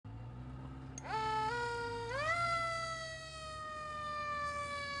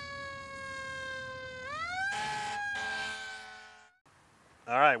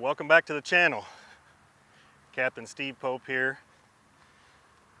All right, welcome back to the channel. Captain Steve Pope here.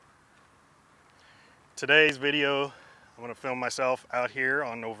 Today's video, I'm going to film myself out here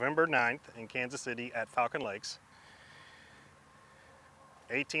on November 9th in Kansas City at Falcon Lakes.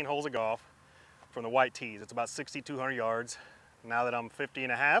 18 holes of golf from the white tees. It's about 6,200 yards. Now that I'm 50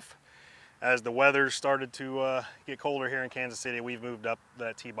 and a half, as the weather started to get colder here in Kansas City, we've moved up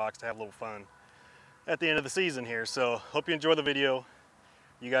that tee box to have a little fun at the end of the season here. So hope you enjoy the video.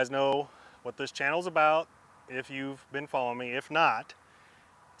 You guys know what this channel is about if you've been following me. If not,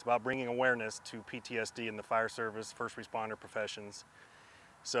 it's about bringing awareness to PTSD in the fire service, first responder professions.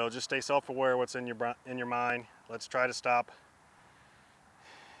 So just stay self-aware of what's in your mind. Let's try to stop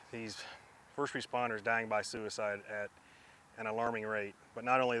these first responders dying by suicide at an alarming rate. But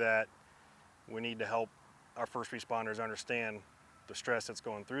not only that, we need to help our first responders understand the stress that's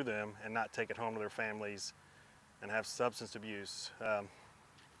going through them and not take it home to their families and have substance abuse.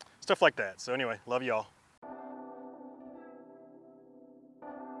 Stuff like that. So anyway, love y'all.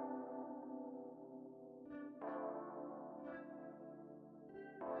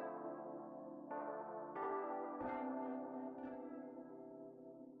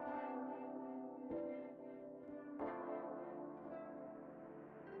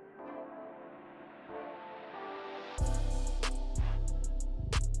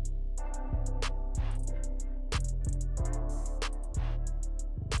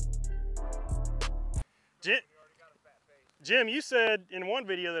 Jim, you said in one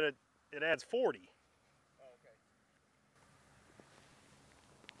video that it adds 40. Oh,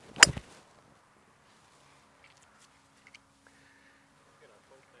 okay.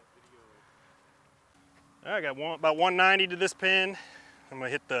 I got about 190 to this pin. I'm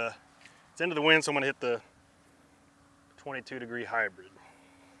gonna hit it's into the wind, so I'm gonna hit the 22-degree hybrid.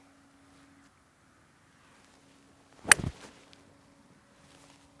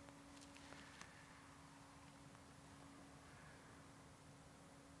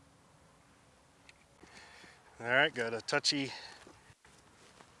 All right, got a touchy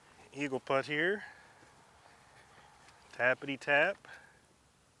eagle putt here. Tappity tap.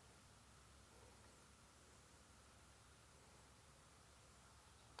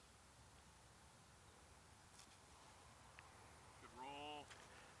 Good roll.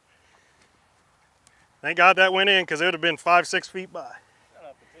 Thank God that went in, because it would have been 5-6 feet by. Shut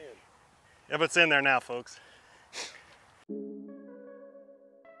up, it's in. If it's in there now, folks.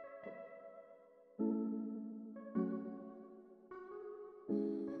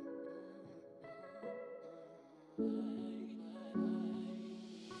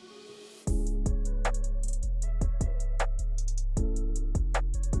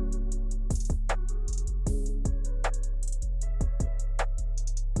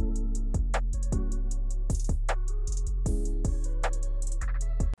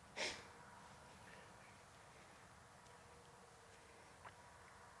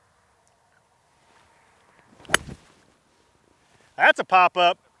 That's a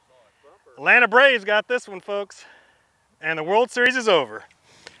pop-up. Atlanta Braves got this one, folks. And the World Series is over.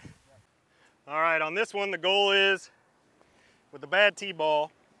 All right, on this one, the goal is, with the bad tee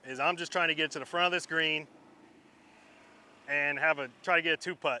ball, is I'm just trying to get it to the front of this green and try to get a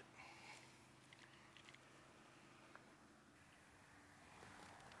two-putt.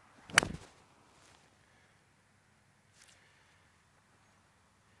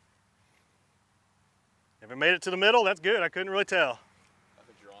 If it made it to the middle, that's good. I couldn't really tell. I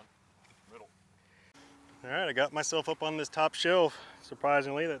think you're on. Middle. All right, I got myself up on this top shelf.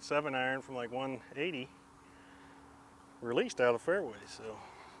 Surprisingly, that 7-iron from like 180 released out of the fairway, so.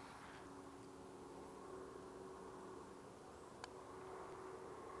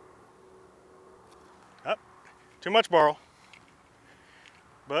 Up, too much borrow.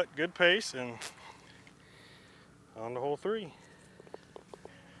 But good pace and on to hole 3.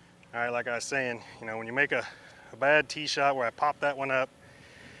 All right, like I was saying, you know, when you make a bad tee shot where I pop that one up,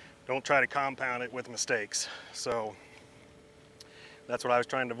 don't try to compound it with mistakes. So that's what I was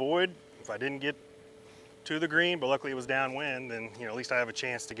trying to avoid. If I didn't get to the green, but luckily it was downwind, then, you know, at least I have a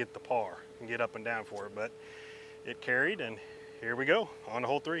chance to get the par and get up and down for it. But it carried, and here we go, on to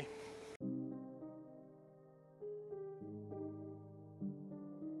hole 3.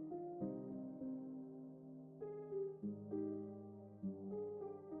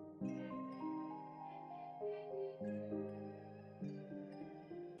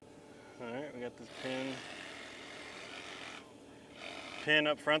 All right, we got this pin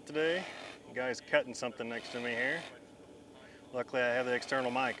up front today. The guy's cutting something next to me here. Luckily I have the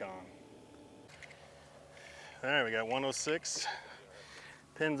external mic on. All right, we got 106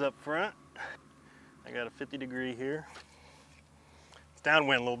 pins up front. I got a 50 degree here. It's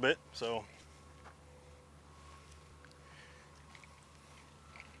downwind a little bit, so.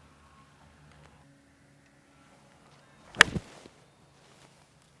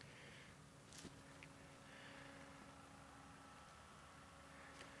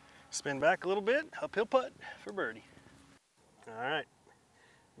 Spin back a little bit, uphill putt for birdie. All right,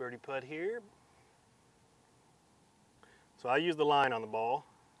 birdie putt here. So I use the line on the ball.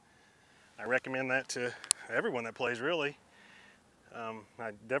 I recommend that to everyone that plays, really.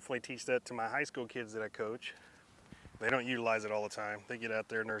 I definitely teach that to my high school kids that I coach. They don't utilize it all the time. They get out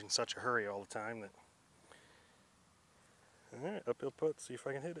there and they're in such a hurry all the time that. All right, uphill putt, see if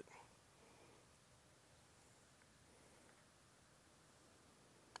I can hit it.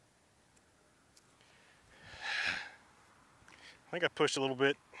 I think I pushed a little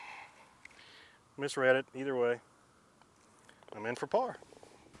bit, misread it. Either way, I'm in for par.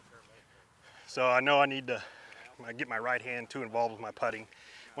 So I know I need to get my right hand too involved with my putting.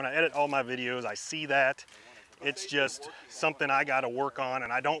 When I edit all my videos, I see that. It's just something I got to work on,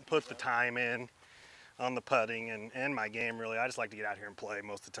 and I don't put the time in on the putting and my game, really. I just like to get out here and play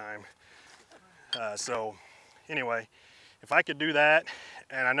most of the time. So anyway, if I could do that,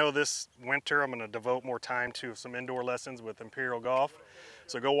 and I know this winter I'm going to devote more time to some indoor lessons with Imperial Golf,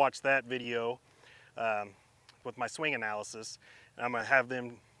 so go watch that video with my swing analysis. And I'm going to have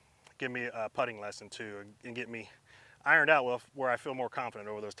them give me a putting lesson too and get me ironed out where I feel more confident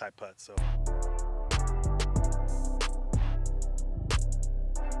over those type putts. So.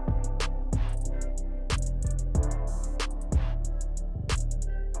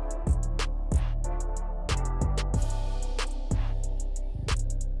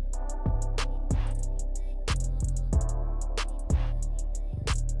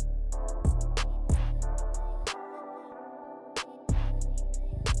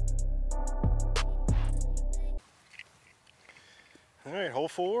 All right, hole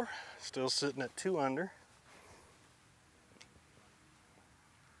 4, still sitting at 2 under.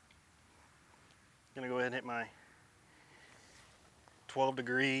 Gonna go ahead and hit my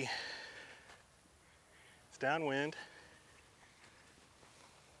 12-degree. It's downwind.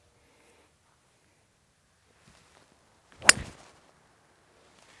 All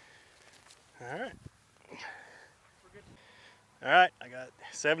right. All right, I got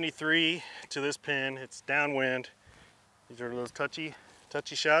 73 to this pin. It's downwind. These are those touchy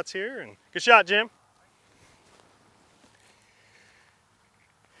shots here, and good shot, Jim.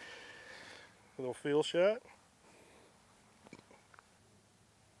 A little feel shot.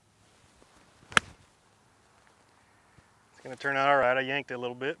 It's gonna turn out all right. I yanked it a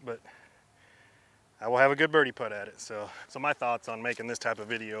little bit, but I will have a good birdie putt at it. So my thoughts on making this type of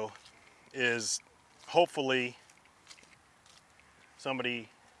video is hopefully somebody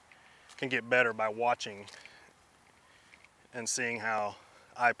can get better by watching and seeing how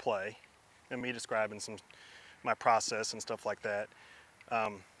I play and me describing my process and stuff like that.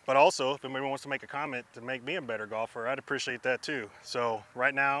 But also, if anybody wants to make a comment to make me a better golfer, I'd appreciate that too. So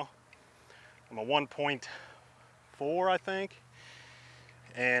right now, I'm a 1.4, I think.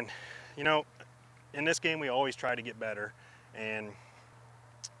 And you know, in this game, we always try to get better. And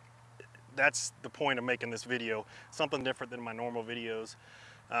that's the point of making this video, something different than my normal videos.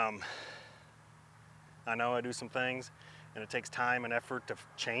 I know I do some things and it takes time and effort to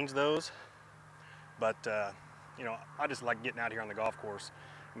change those, but you know, I just like getting out here on the golf course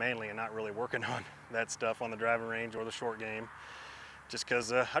mainly and not really working on that stuff on the driving range or the short game, just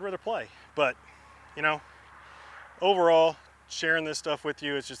because I'd rather play. But you know, overall, sharing this stuff with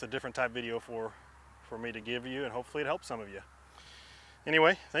you, it's just a different type video for me to give you, and hopefully it helps some of you.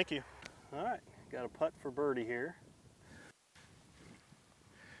 Anyway, thank you. All right, got a putt for birdie here.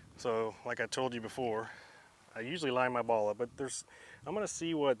 So like I told you before, I usually line my ball up, but I'm gonna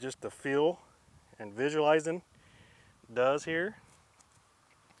see what just the feel and visualizing does here,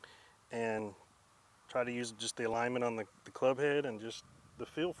 and try to use just the alignment on the club head and just the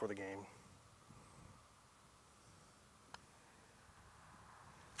feel for the game.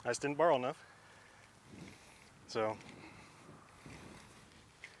 I just didn't borrow enough. So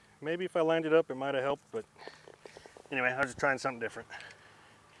maybe if I lined it up, it might have helped, but anyway, I was just trying something different.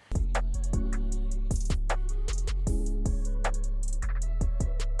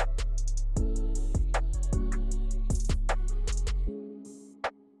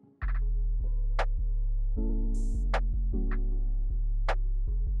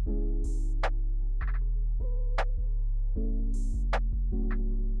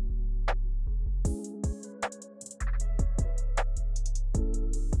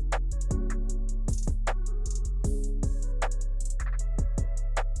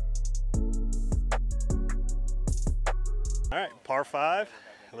 All right, par 5,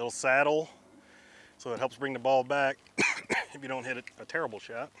 a little saddle, so it helps bring the ball back if you don't hit a terrible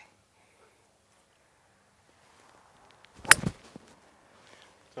shot.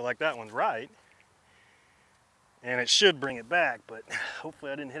 So like that one's right, and it should bring it back, but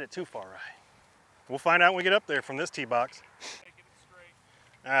hopefully I didn't hit it too far right. We'll find out when we get up there from this tee box.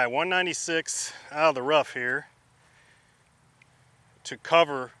 All right, 196 out of the rough here to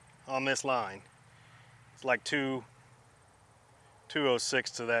cover on this line. It's like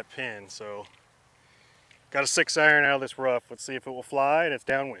 206 to that pin, so got a 6-iron out of this rough. Let's see if it will fly, and it's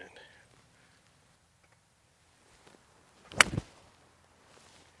downwind.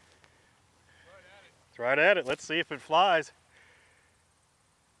 It's right at it. Let's see if it flies.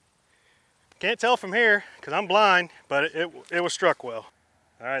 Can't tell from here because I'm blind, but it was struck well.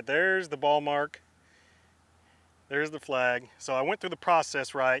 All right, there's the ball mark. There's the flag. So I went through the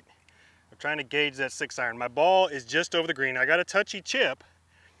process right. I'm trying to gauge that 6-iron. My ball is just over the green. I got a touchy chip.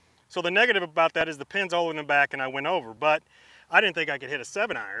 So the negative about that is the pin's all in the back and I went over, but I didn't think I could hit a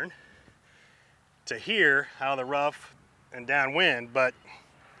 7-iron to here out of the rough and downwind. But,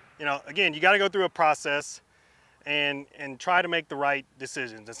 you know, again, you got to go through a process and try to make the right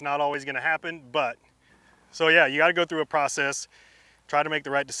decisions. It's not always going to happen, but so yeah, you got to go through a process, try to make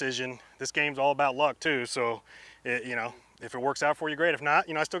the right decision. This game's all about luck too, so you know, if it works out for you, great. If not,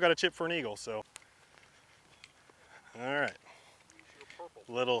 you know, I still got a chip for an eagle. So all right,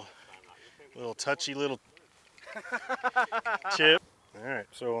 little touchy little chip. All right,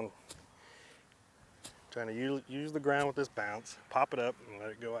 so I'm trying to use the ground with this bounce, pop it up and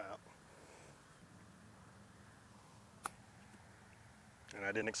let it go out. And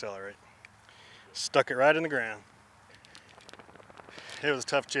I didn't accelerate. Stuck it right in the ground. It was a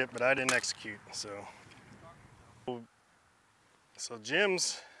tough chip, but I didn't execute, so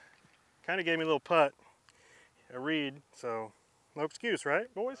Jim's kind of gave me a little putt, a read, so no excuse,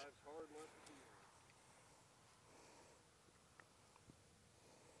 right, boys?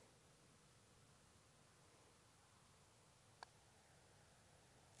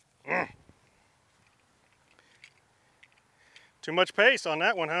 Too much pace on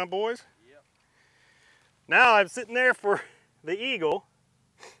that one, huh, boys? Yep. Now I'm sitting there for the eagle,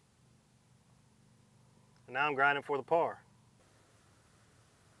 and now I'm grinding for the par.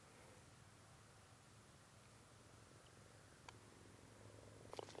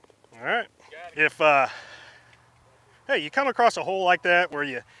 All right. If hey, you come across a hole like that where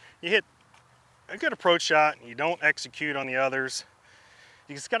you hit a good approach shot and you don't execute on the others,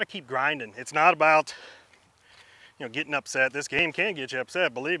 you just got to keep grinding. It's not about, you know, getting upset. This game can get you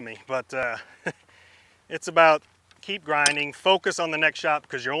upset, believe me, but it's about keep grinding, focus on the next shot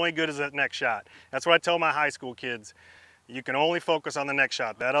because you're only good as that next shot. That's what I tell my high school kids. You can only focus on the next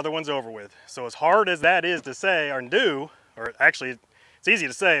shot. That other one's over with. So as hard as that is to say or do, or actually it's easy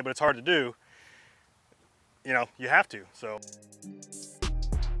to say, but it's hard to do, you know, you have to, so.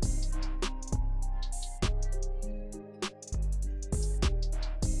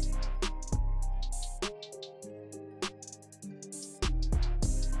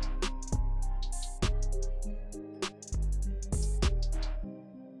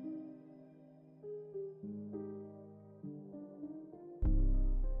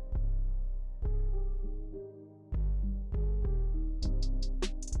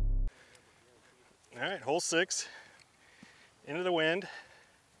 All right, hole 6, into the wind.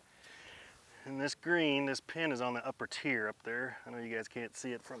 And this green, this pin is on the upper tier up there. I know you guys can't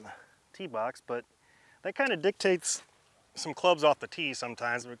see it from the tee box, but that kind of dictates some clubs off the tee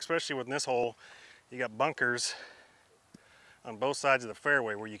sometimes, especially with this hole. You got bunkers on both sides of the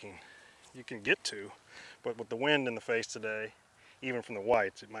fairway where you can get to, but with the wind in the face today, even from the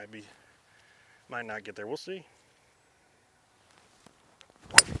whites, it might not get there. We'll see.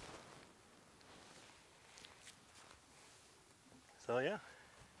 So yeah,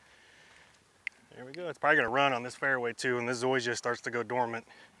 there we go. It's probably gonna run on this fairway too, and this zoysia starts to go dormant.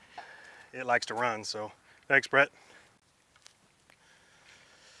 It likes to run, so thanks, Brett.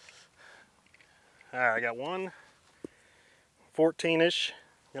 All right, I got one 14-ish.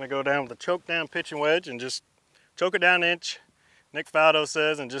 Gonna go down with a choke down pitching wedge and just choke it down an inch. Nick Faldo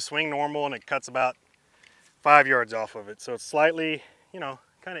says, and just swing normal, and it cuts about 5 yards off of it. So it's slightly, you know,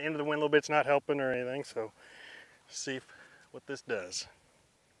 kind of into the wind a little bit. It's not helping or anything, so let's see what this does.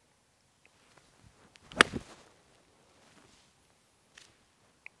 I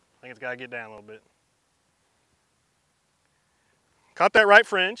think it's got to get down a little bit. Caught that right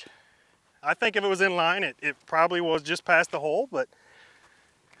fringe. I think if it was in line, it probably was just past the hole, but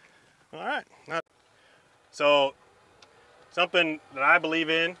all right. So something that I believe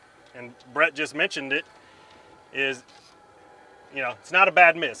in, and Brett just mentioned it, is you know, it's not a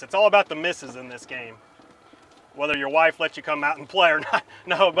bad miss. It's all about the misses in this game. Whether your wife lets you come out and play or not.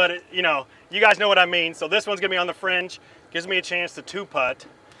 No, but it, you know, you guys know what I mean. So this one's gonna be on the fringe. Gives me a chance to 2-putt.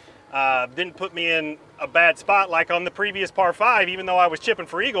 Didn't put me in a bad spot like on the previous par 5. Even though I was chipping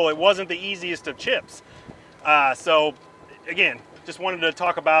for eagle, it wasn't the easiest of chips. So again, just wanted to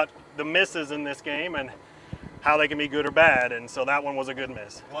talk about the misses in this game and how they can be good or bad. And so that one was a good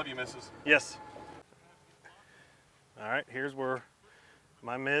miss. Love you, misses. Yes. All right, here's where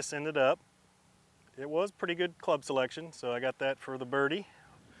my miss ended up. It was pretty good club selection, so I got that for the birdie.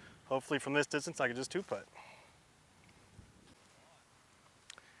 Hopefully from this distance I could just 2-putt.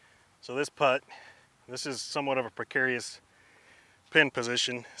 So this putt, this is somewhat of a precarious pin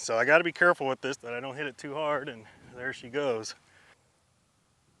position, so I got to be careful with this that I don't hit it too hard, and there she goes.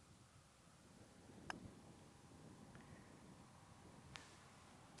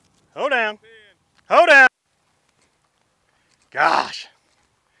 Hold down. Hold down. Gosh.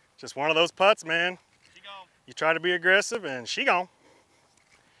 Just one of those putts, man. She gone. You try to be aggressive and she gone.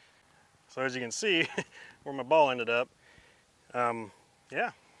 So as you can see where my ball ended up,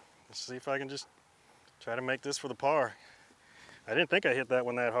 yeah, let's see if I can just try to make this for the par. I didn't think I hit that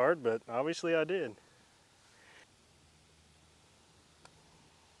one that hard, but obviously I did.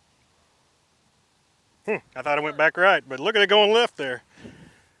 I thought it went back right, but look at it going left there.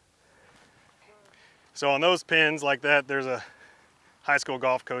 So on those pins like that, there's a high school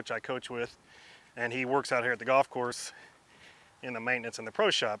golf coach I coach with, and he works out here at the golf course in the maintenance and the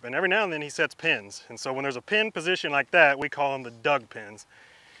pro shop, and every now and then he sets pins. And so when there's a pin position like that, we call them the Doug pins,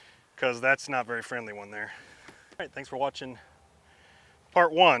 because that's not very friendly one there. All right, thanks for watching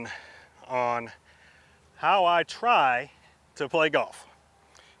part 1 on how I try to play golf.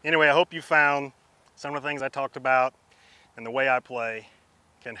 Anyway, I hope you found some of the things I talked about and the way I play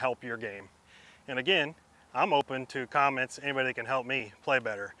can help your game. And again, I'm open to comments, anybody that can help me play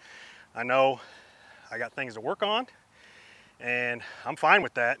better. I know I got things to work on, and I'm fine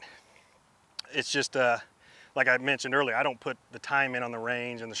with that. It's just, like I mentioned earlier, I don't put the time in on the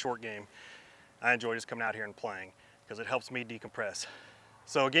range and the short game. I enjoy just coming out here and playing because it helps me decompress.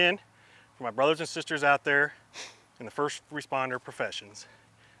 So again, for my brothers and sisters out there in the first responder professions,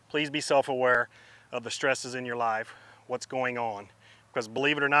 please be self-aware of the stresses in your life, what's going on. Because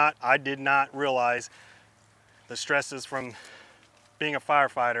believe it or not, I did not realize the stresses from being a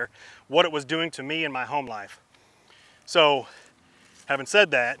firefighter, what it was doing to me in my home life. So, having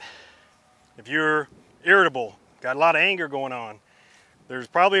said that, if you're irritable, got a lot of anger going on, there's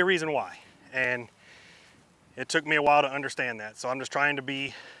probably a reason why. And it took me a while to understand that. So I'm just trying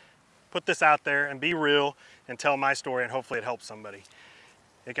to put this out there and be real and tell my story, and hopefully it helps somebody.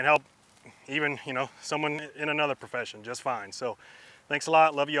 It can help even, you know, someone in another profession just fine. So thanks a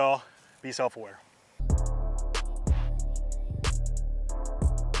lot, love you all, be self-aware.